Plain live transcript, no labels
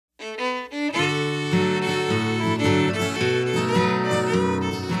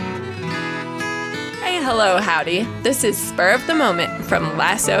Hello, howdy. This is Spur of the Moment from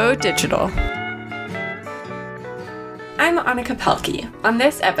Lasso Digital. I'm Annika. On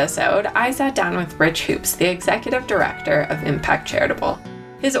this episode, I sat down with Rich Hoops, the executive director of Impact Charitable.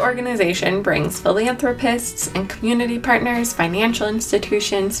 His organization brings philanthropists and community partners, financial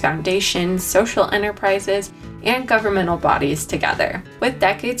institutions, foundations, social enterprises, and governmental bodies together. With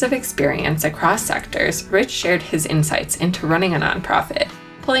decades of experience across sectors, Rich shared his insights into running a nonprofit,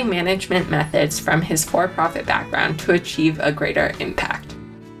 pulling management methods from his for-profit background to achieve a greater impact.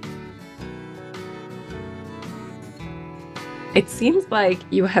 It seems like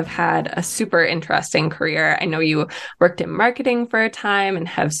you have had a super interesting career. I know you worked in marketing for a time and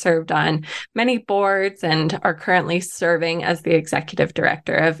have served on many boards and are currently serving as the executive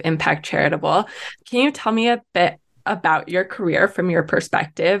director of Impact Charitable. Can you tell me a bit about your career from your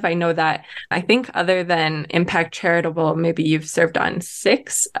perspective? I know that I think other than Impact Charitable, maybe you've served on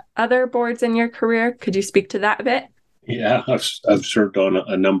 6 other boards in your career. Could you speak to that a bit? Yeah, I've served on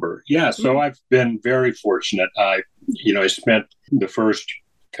a number. Yeah, so I've been very fortunate. I spent the first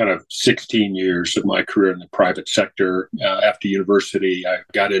kind of 16 years of my career in the private sector. After university, I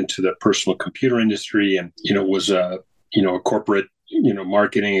got into the personal computer industry and, was a corporate,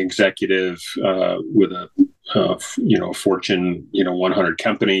 marketing executive with a Fortune, 100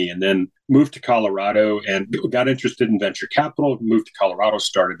 company, and then moved to Colorado and got interested in venture capital, moved to Colorado,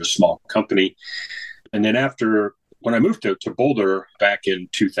 started a small company. And then when I moved to Boulder back in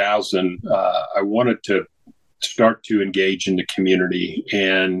 2000, I wanted to start to engage in the community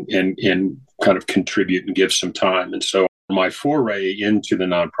and kind of contribute and give some time. And so my foray into the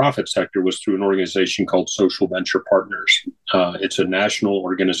nonprofit sector was through an organization called Social Venture Partners. It's a national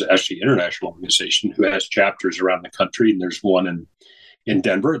organization, actually international organization, who has chapters around the country. And there's one in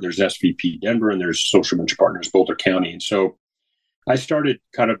Denver, there's SVP Denver, and there's Social Venture Partners Boulder County. And so I started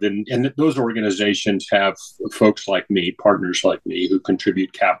and those organizations have folks like me, partners like me, who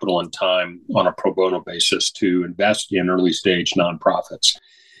contribute capital and time on a pro bono basis to invest in early stage nonprofits.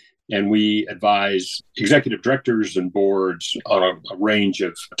 And we advise executive directors and boards on a range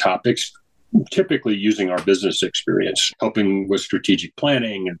of topics, typically using our business experience, helping with strategic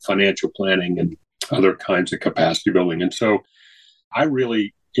planning and financial planning and other kinds of capacity building. And so I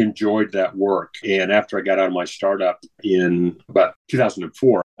really enjoyed that work. And after I got out of my startup in about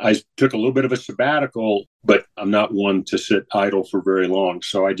 2004, I took a little bit of a sabbatical, but I'm not one to sit idle for very long.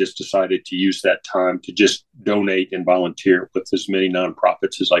 So I just decided to use that time to just donate and volunteer with as many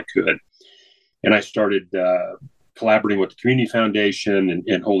nonprofits as I could. And I started collaborating with the Community Foundation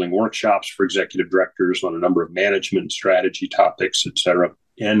and holding workshops for executive directors on a number of management strategy topics, et cetera.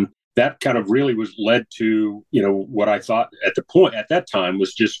 And that kind of really was led to, what I thought at that time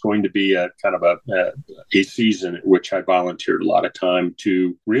was just going to be a kind of a season at which I volunteered a lot of time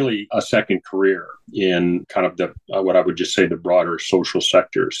to really a second career in kind of what I would just say the broader social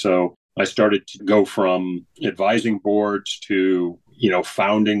sector. So I started to go from advising boards to,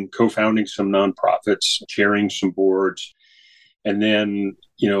 co-founding some nonprofits, chairing some boards. And then,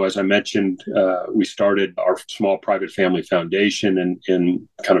 as I mentioned, we started our small private family foundation in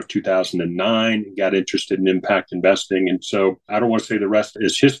kind of 2009 and got interested in impact investing. And so I don't want to say the rest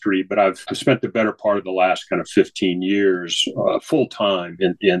is history, but I've spent the better part of the last kind of 15 years full time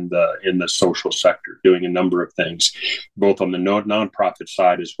in the social sector, doing a number of things, both on the nonprofit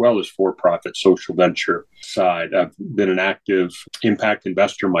side as well as for-profit social venture side. I've been an active impact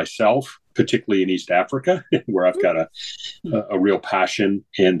investor myself, particularly in East Africa, where I've got a real passion.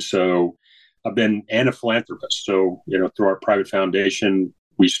 And so I've been a philanthropist. So, through our private foundation,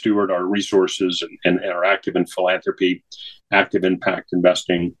 we steward our resources and are active in philanthropy, active impact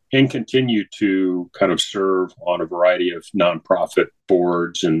investing, and continue to kind of serve on a variety of nonprofit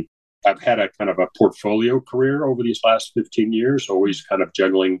boards. And I've had a kind of a portfolio career over these last 15 years, always kind of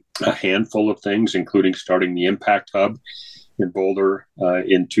juggling a handful of things, including starting the Impact Hub in Boulder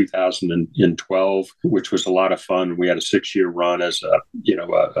in 2012, which was a lot of fun. We had a 6-year run as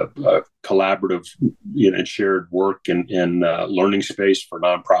a collaborative, shared work and learning space for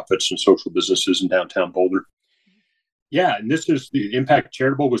nonprofits and social businesses in downtown Boulder. Yeah, and this is the Impact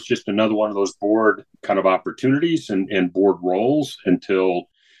Charitable was just another one of those board kind of opportunities and board roles until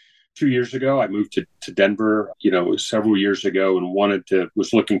 2 years ago. I moved to Denver, several years ago and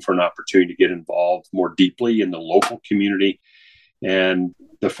was looking for an opportunity to get involved more deeply in the local community. And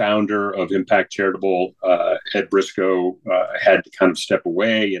the founder of Impact Charitable, Ed Briscoe, had to kind of step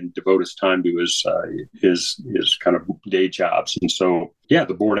away and devote his time to his kind of day jobs. And so,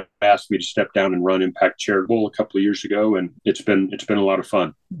 the board asked me to step down and run Impact Charitable a couple of years ago, and it's been a lot of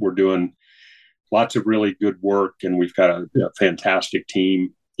fun. We're doing lots of really good work, and we've got a fantastic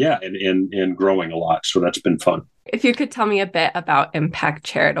team. Yeah, and growing a lot. So that's been fun. If you could tell me a bit about Impact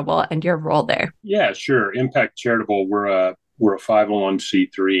Charitable and your role there. Yeah, sure. Impact Charitable, we're a 501c3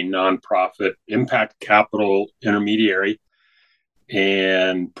 nonprofit impact capital intermediary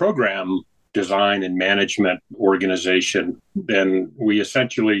and program design and management organization. Then we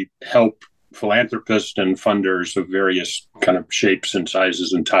essentially help philanthropists and funders of various kind of shapes and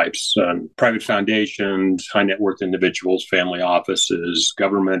sizes and types, private foundations, high net worth individuals, family offices,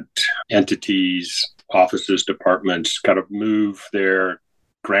 government entities, offices, departments, kind of move their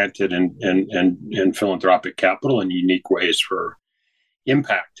granted and philanthropic capital in unique ways for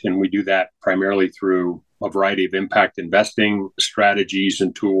impact. And we do that primarily through a variety of impact investing strategies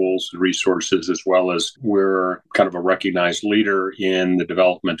and tools and resources, as well as we're kind of a recognized leader in the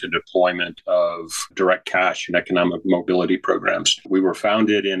development and deployment of direct cash and economic mobility programs. We were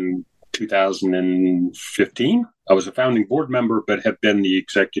founded in 2015. I was a founding board member, but have been the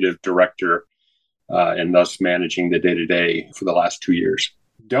executive director and thus managing the day-to-day for the last 2 years.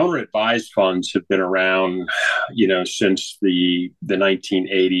 Donor advised funds have been around, since the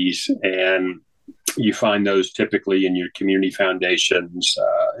 1980s, and you find those typically in your community foundations,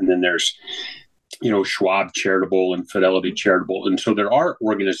 and then there's, Schwab Charitable and Fidelity Charitable, and so there are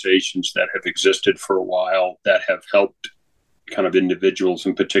organizations that have existed for a while that have helped kind of individuals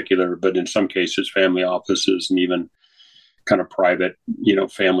in particular, but in some cases, family offices and even kind of private,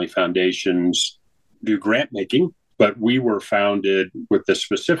 family foundations do grant making. But we were founded with the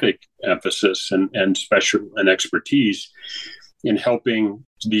specific emphasis and special and expertise in helping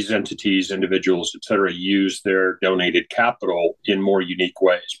these entities, individuals, et cetera, use their donated capital in more unique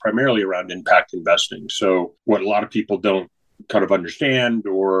ways, primarily around impact investing. So what a lot of people don't kind of understand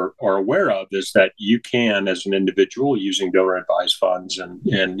or are aware of is that you can, as an individual, using donor advised funds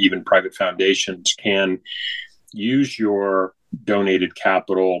and even private foundations, can use your donated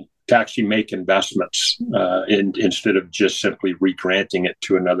capital to actually make investments instead of just simply re-granting it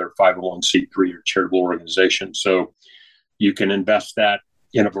to another 501c3 or charitable organization. So you can invest that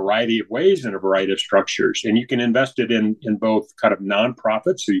in a variety of ways, in a variety of structures. And you can invest it in both kind of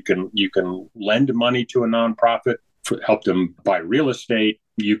nonprofits. So you can lend money to a nonprofit, help them buy real estate.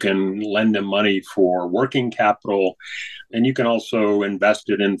 You can lend them money for working capital. And you can also invest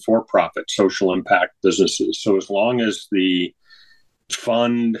it in for-profit social impact businesses. So as long as the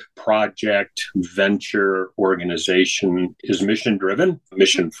fund, project, venture, organization is mission driven,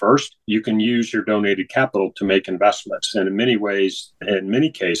 mission first, you can use your donated capital to make investments. And in many ways, in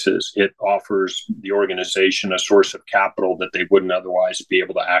many cases, it offers the organization a source of capital that they wouldn't otherwise be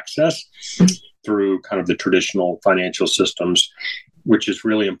able to access through kind of the traditional financial systems, which is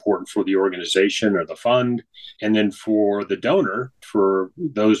really important for the organization or the fund. And then for the donor, for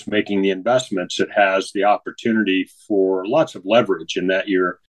those making the investments, it has the opportunity for lots of leverage in that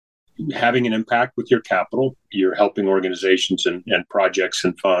you're having an impact with your capital. You're helping organizations and projects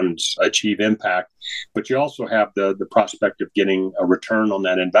and funds achieve impact, but you also have the prospect of getting a return on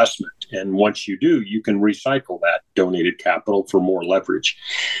that investment. And once you do, you can recycle that donated capital for more leverage.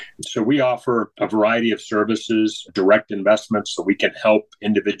 So we offer a variety of services, direct investments, so we can help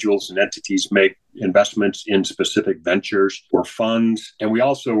individuals and entities make investments in specific ventures or funds. And we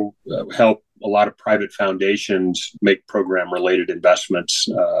also help a lot of private foundations make program-related investments,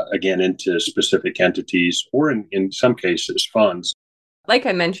 again, into specific entities or in some cases, funds. Like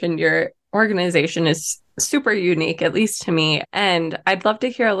I mentioned, your organization is super unique, at least to me. And I'd love to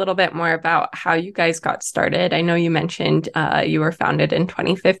hear a little bit more about how you guys got started. I know you mentioned you were founded in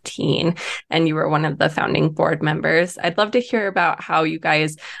 2015 and you were one of the founding board members. I'd love to hear about how you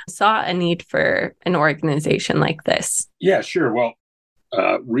guys saw a need for an organization like this. Yeah, sure. Well,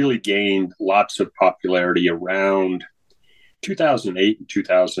 really gained lots of popularity around 2008 and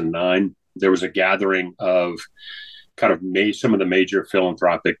 2009. There was a gathering of kind of some of the major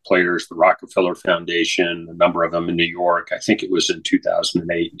philanthropic players, the Rockefeller Foundation, a number of them in New York. I think it was in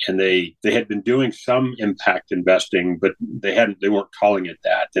 2008. And they had been doing some impact investing, but they weren't calling it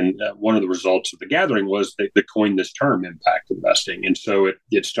that. And one of the results of the gathering was they coined this term, impact investing. And so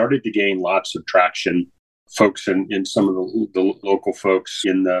it started to gain lots of traction. Folks in some of the local folks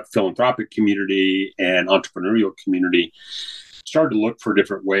in the philanthropic community and entrepreneurial community started to look for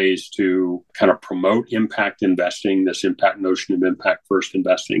different ways to kind of promote impact investing, this impact notion of impact first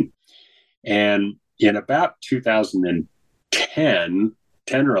investing. And in about 2010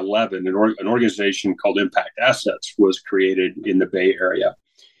 or 11, an organization called Impact Assets was created in the Bay Area.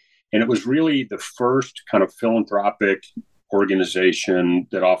 And it was really the first kind of philanthropic organization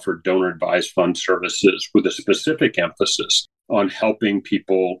that offered donor advised fund services with a specific emphasis on helping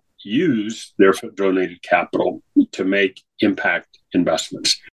people use their donated capital to make impact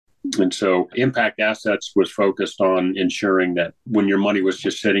investments. And so impact assets was focused on ensuring that when your money was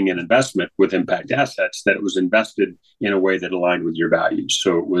just sitting in investment with impact assets, that it was invested in a way that aligned with your values.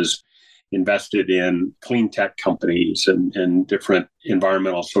 So it was invested in clean tech companies and different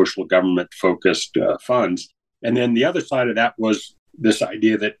environmental, social, government-focused funds. And then the other side of that was this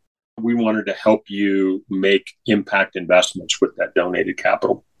idea that we wanted to help you make impact investments with that donated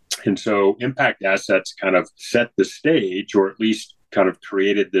capital. And so impact assets kind of set the stage, or at least kind of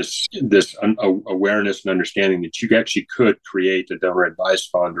created this awareness and understanding that you actually could create a donor advised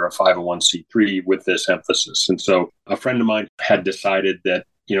fund or a 501c3 with this emphasis. And so a friend of mine had decided that,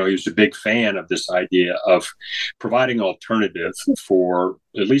 he was a big fan of this idea of providing alternative for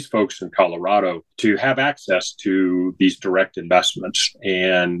at least folks in Colorado to have access to these direct investments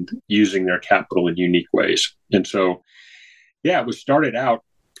and using their capital in unique ways. And so, it was started out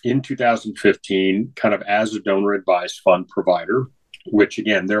in 2015 kind of as a donor advised fund provider, which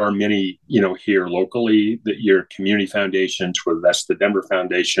again, there are many, here locally, that your community foundations, whether that's the Denver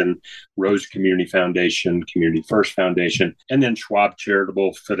Foundation, Rose Community Foundation, Community First Foundation, and then Schwab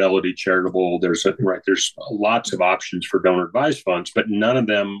Charitable, Fidelity Charitable. There's lots of options for donor advised funds, but none of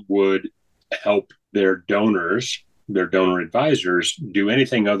them would help their donors, their donor advisors, do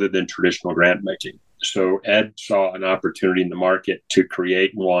anything other than traditional grant making. So Ed saw an opportunity in the market to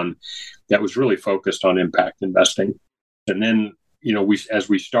create one that was really focused on impact investing. And then as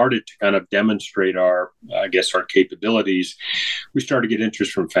we started to kind of demonstrate our capabilities, we started to get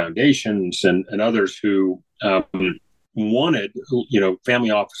interest from foundations and others who wanted,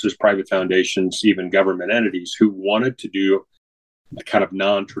 family offices, private foundations, even government entities who wanted to do kind of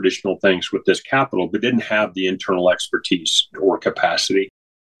non-traditional things with this capital, but didn't have the internal expertise or capacity.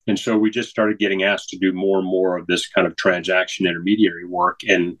 And so we just started getting asked to do more and more of this kind of transaction intermediary work,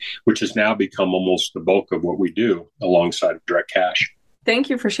 and which has now become almost the bulk of what we do alongside of direct cash. Thank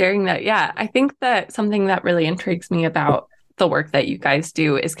you for sharing that. Yeah, I think that something that really intrigues me about the work that you guys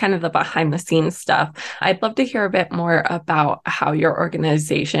do is kind of the behind the scenes stuff. I'd love to hear a bit more about how your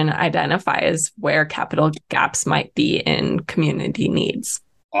organization identifies where capital gaps might be in community needs.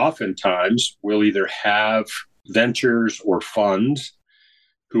 Oftentimes, we'll either have ventures or funds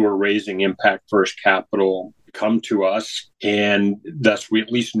who are raising impact first capital come to us, and thus we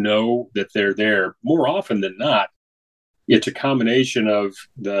at least know that they're there. More often than not, it's a combination of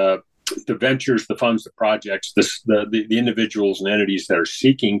the ventures, the funds, the projects, the individuals and entities that are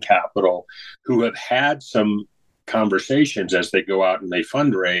seeking capital who have had some conversations as they go out and they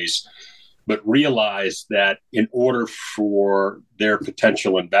fundraise, but realize that in order for their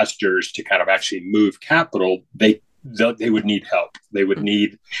potential investors to kind of actually move capital, they would need help. They would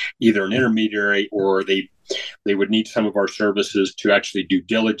need either an intermediary, or they would need some of our services to actually do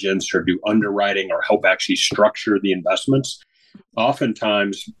diligence or do underwriting or help actually structure the investments.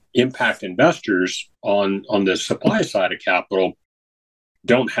 Oftentimes, impact investors on the supply side of capital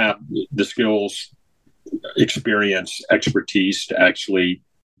don't have the skills, experience, expertise to actually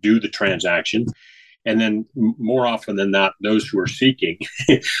do the transaction. And then more often than not, those who are seeking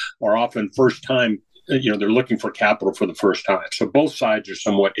are often first time. They're looking for capital for the first time. So both sides are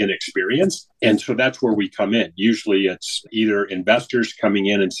somewhat inexperienced. And so that's where we come in. Usually it's either investors coming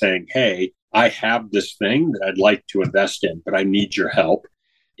in and saying, hey, I have this thing that I'd like to invest in, but I need your help.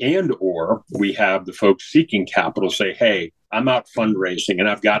 And or we have the folks seeking capital say, hey, I'm out fundraising and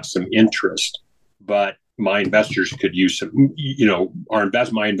I've got some interest, but my investors could use some,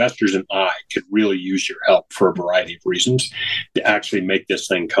 my investors and I could really use your help for a variety of reasons to actually make this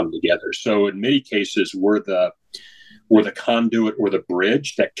thing come together. So in many cases, we're the conduit or the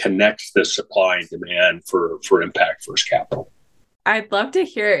bridge that connects the supply and demand for impact first capital. I'd love to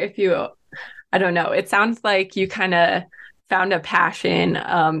hear if you, I don't know, it sounds like you kind of found a passion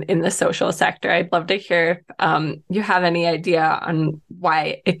in the social sector. I'd love to hear if you have any idea on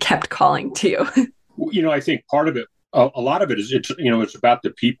why it kept calling to you. I think part of it, a lot of it is it's about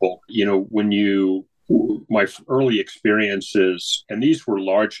the people. My early experiences, and these were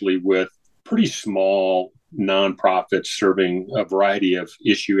largely with pretty small nonprofits serving a variety of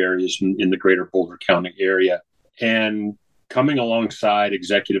issue areas in the greater Boulder County area, and coming alongside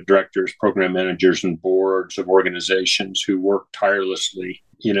executive directors, program managers, and boards of organizations who work tirelessly,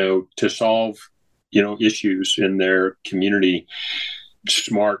 to solve, issues in their community.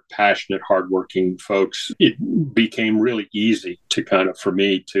 Smart, passionate, hardworking folks. It became really easy to for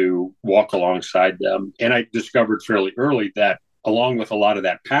me to walk alongside them. And I discovered fairly early that along with a lot of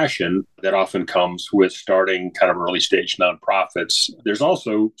that passion that often comes with starting kind of early stage nonprofits, there's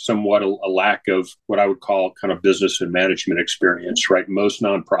also somewhat a lack of what I would call kind of business and management experience, right? Most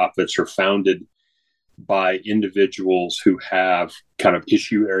nonprofits are founded by individuals who have kind of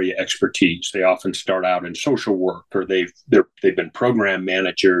issue area expertise. They often start out in social work, or they've been program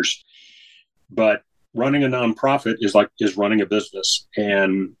managers. But running a nonprofit is running a business.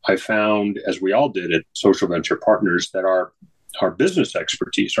 And I found, as we all did at Social Venture Partners, that our business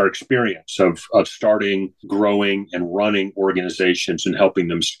expertise, our experience of starting, growing, and running organizations and helping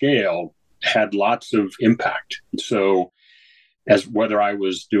them scale had lots of impact. So as whether I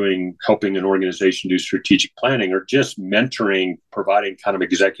was helping an organization do strategic planning or just mentoring, providing kind of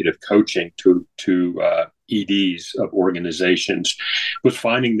executive coaching to EDs of organizations, was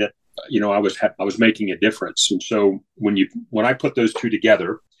finding that I was making a difference. And so when I put those two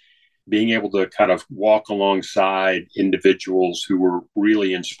together, being able to kind of walk alongside individuals who were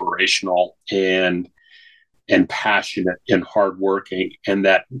really inspirational and passionate and hardworking, and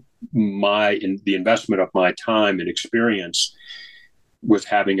that the investment of my time and experience was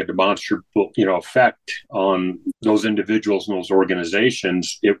having a demonstrable, effect on those individuals and those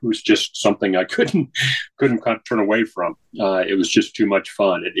organizations, it was just something I couldn't turn away from. It was just too much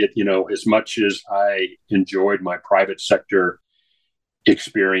fun. As much as I enjoyed my private sector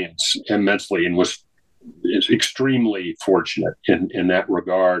experience immensely and was extremely fortunate in that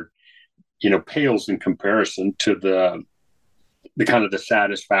regard, pales in comparison to the kind of the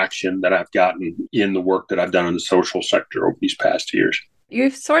satisfaction that I've gotten in the work that I've done in the social sector over these past years.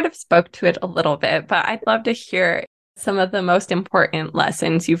 You've sort of spoke to it a little bit, but I'd love to hear some of the most important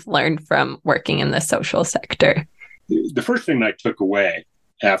lessons you've learned from working in the social sector. The first thing I took away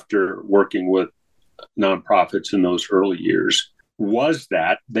after working with nonprofits in those early years was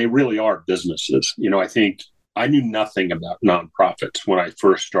that they really are businesses. I think I knew nothing about nonprofits when I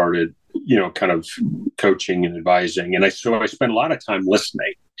first started, kind of coaching and advising. And so I spent a lot of time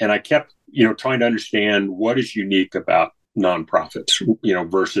listening, and I kept, trying to understand what is unique about nonprofits,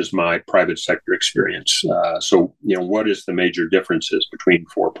 versus my private sector experience. So, what is the major differences between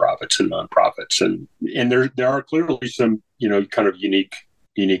for-profits and nonprofits? And there are clearly some, kind of unique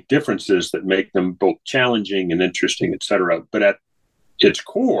differences that make them both challenging and interesting, et cetera. But at its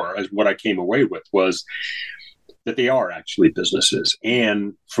core, as what I came away with was that they are actually businesses.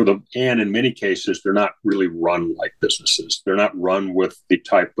 And in many cases, they're not really run like businesses. They're not run with the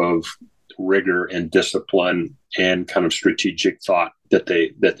type of rigor and discipline and kind of strategic thought that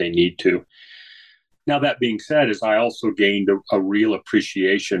they need to. Now, that being said, I also gained a real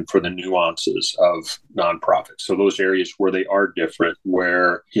appreciation for the nuances of nonprofits. So those areas where they are different,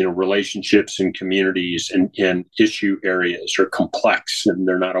 where, relationships and communities and issue areas are complex and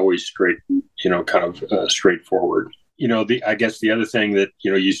they're not always straightforward. I guess the other thing that,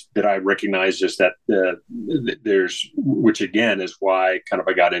 that I recognize is that which again is why kind of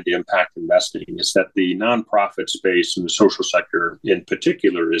I got into impact investing, is that the nonprofit space and the social sector in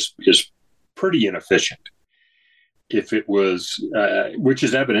particular is pretty inefficient. If it was, which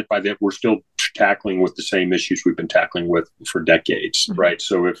is evident by that we're still tackling with the same issues we've been tackling with for decades, right?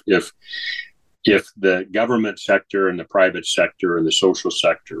 So if the government sector and the private sector and the social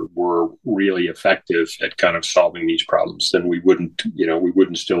sector were really effective at kind of solving these problems, then we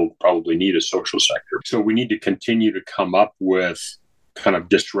wouldn't still probably need a social sector. So we need to continue to come up with kind of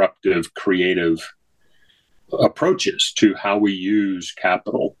disruptive, creative approaches to how we use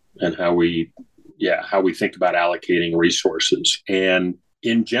capital and how we think about allocating resources. And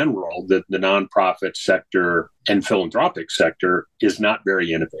in general, the nonprofit sector and philanthropic sector is not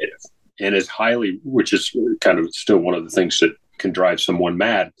very innovative. And which is kind of still one of the things that can drive someone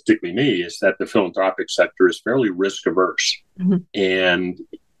mad, particularly me, is that the philanthropic sector is fairly risk averse. Mm-hmm. And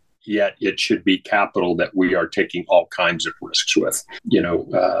yet it should be capital that we are taking all kinds of risks with,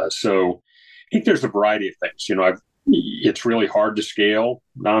 so I think there's a variety of things. It's really hard to scale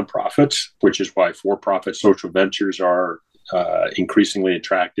nonprofits, which is why for-profit social ventures are increasingly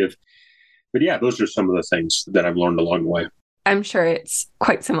attractive. But yeah, those are some of the things that I've learned along the way. I'm sure it's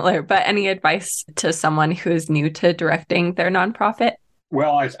quite similar, but any advice to someone who's new to directing their nonprofit?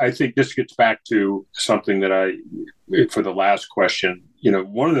 Well, I think this gets back to something that for the last question,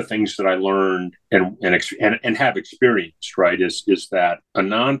 one of the things that I learned and have experienced, right, is that a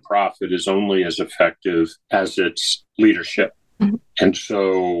nonprofit is only as effective as its leadership. Mm-hmm. And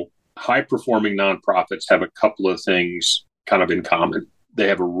so high-performing nonprofits have a couple of things kind of in common. They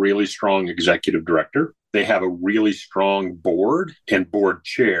have a really strong executive director. They have a really strong board and board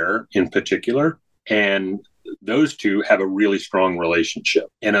chair in particular. And those two have a really strong relationship.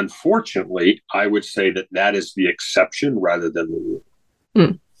 And unfortunately, I would say that is the exception rather than the rule.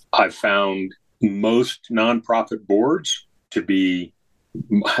 Mm. I've found most nonprofit boards to be,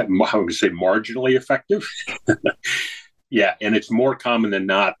 I would say, marginally effective. Yeah, and it's more common than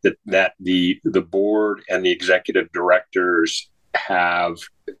not that the board and the executive directors have,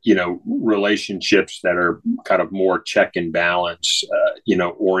 relationships that are kind of more check and balance,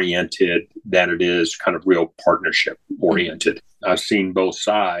 oriented than it is kind of real partnership oriented. I've seen both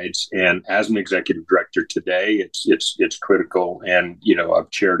sides, and as an executive director today, it's critical. And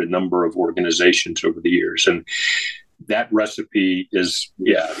I've chaired a number of organizations over the years, and that recipe is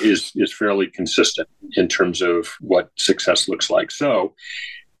fairly consistent in terms of what success looks like. So,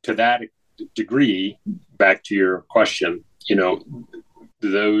 to that degree, back to your question,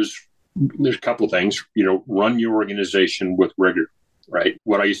 there's a couple of things. Run your organization with rigor. Right.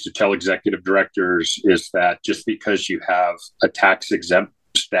 What I used to tell executive directors is that just because you have a tax exempt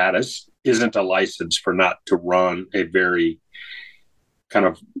status isn't a license for not to run a very kind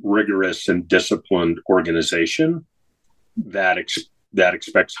of rigorous and disciplined organization that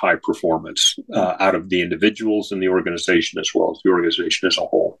expects high performance out of the individuals in the organization as well as the organization as a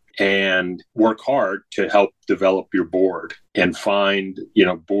whole. And work hard to help develop your board and find,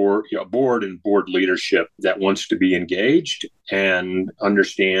 board and board leadership that wants to be engaged and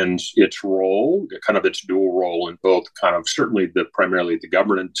understands its role, kind of its dual role in both kind of certainly primarily the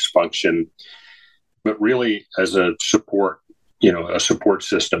governance function, but really as a support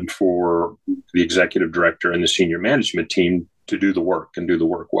system for the executive director and the senior management team to do the work and do the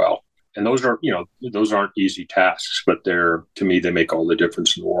work well. And those aren't easy tasks, but to me, they make all the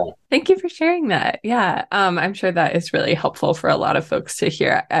difference in the world. Thank you for sharing that. Yeah. I'm sure that is really helpful for a lot of folks to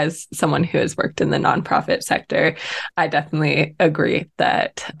hear. As someone who has worked in the nonprofit sector, I definitely agree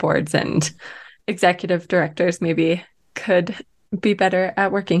that boards and executive directors maybe could be better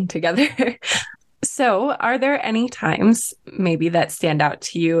at working together. So are there any times maybe that stand out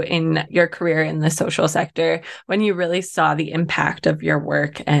to you in your career in the social sector when you really saw the impact of your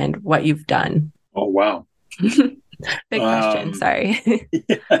work and what you've done? Oh, wow. Big question. Sorry.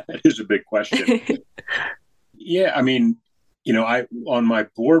 Yeah, that is a big question. Yeah. I mean, on my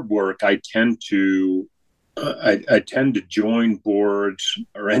board work, I tend to join boards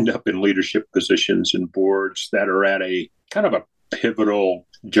or end up in leadership positions in boards that are at a kind of a pivotal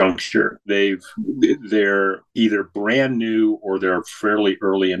juncture. They're either brand new or they're fairly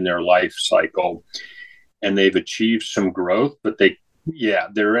early in their life cycle, and they've achieved some growth, but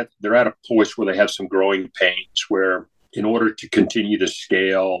they're at a place where they have some growing pains, where in order to continue to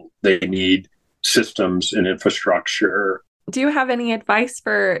scale, they need systems and infrastructure. Do you have any advice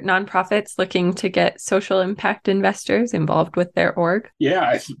for nonprofits looking to get social impact investors involved with their org? Yeah,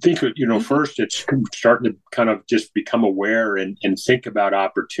 I think, first it's starting to kind of just become aware and think about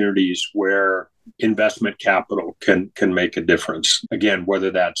opportunities where investment capital can make a difference. Again,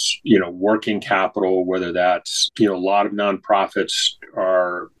 whether that's, working capital, whether that's, a lot of nonprofits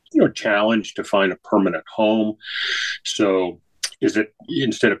are, challenged to find a permanent home. So is it,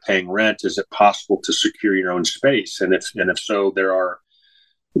 instead of paying rent, is it possible to secure your own space? And if so, there are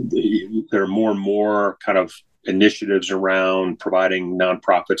more and more kind of initiatives around providing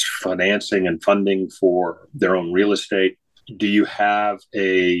nonprofits financing and funding for their own real estate. Do you have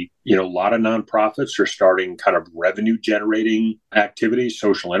a lot of nonprofits are starting kind of revenue generating activities,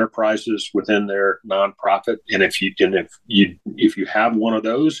 social enterprises within their nonprofit? And if you have one of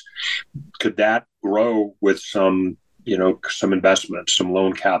those, could that grow with some investment, some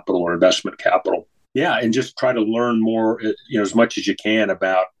loan capital or investment capital? Yeah. And just try to learn more, as much as you can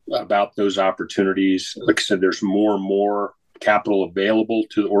about those opportunities. Like I said, there's more and more capital available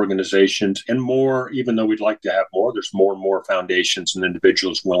to organizations, and more, even though we'd like to have more, there's more and more foundations and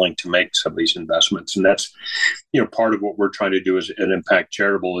individuals willing to make some of these investments. And that's, part of what we're trying to do as an Impact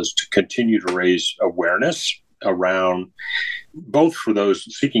Charitable is to continue to raise awareness around both for those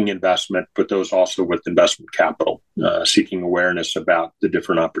seeking investment, but those also with investment capital, seeking awareness about the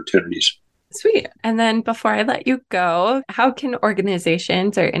different opportunities. Sweet. And then before I let you go, how can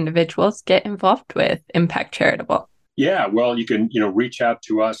organizations or individuals get involved with Impact Charitable? Yeah, well, you can, reach out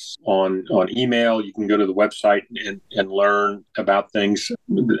to us on email. You can go to the website and learn about things.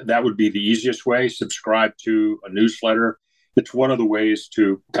 That would be the easiest way. Subscribe to a newsletter. It's one of the ways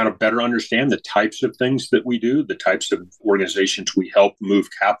to kind of better understand the types of things that we do, the types of organizations we help move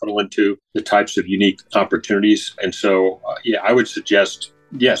capital into, the types of unique opportunities. And so, I would suggest,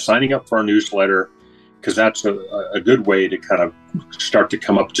 signing up for our newsletter, because that's a good way to kind of start to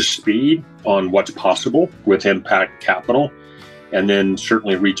come up to speed on what's possible with Impact Capital. And then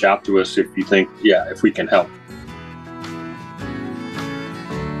certainly reach out to us if you think, if we can help.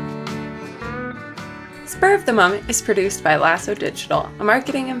 Spur of the Moment is produced by Lasso Digital, a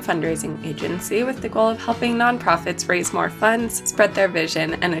marketing and fundraising agency with the goal of helping nonprofits raise more funds, spread their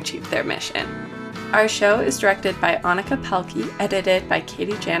vision, and achieve their mission. Our show is directed by Annika, edited by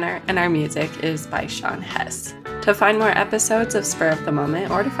Katie Janner, and our music is by Sean Hess. To find more episodes of Spur of the Moment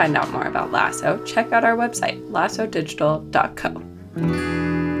or to find out more about Lasso, check out our website, lassodigital.co.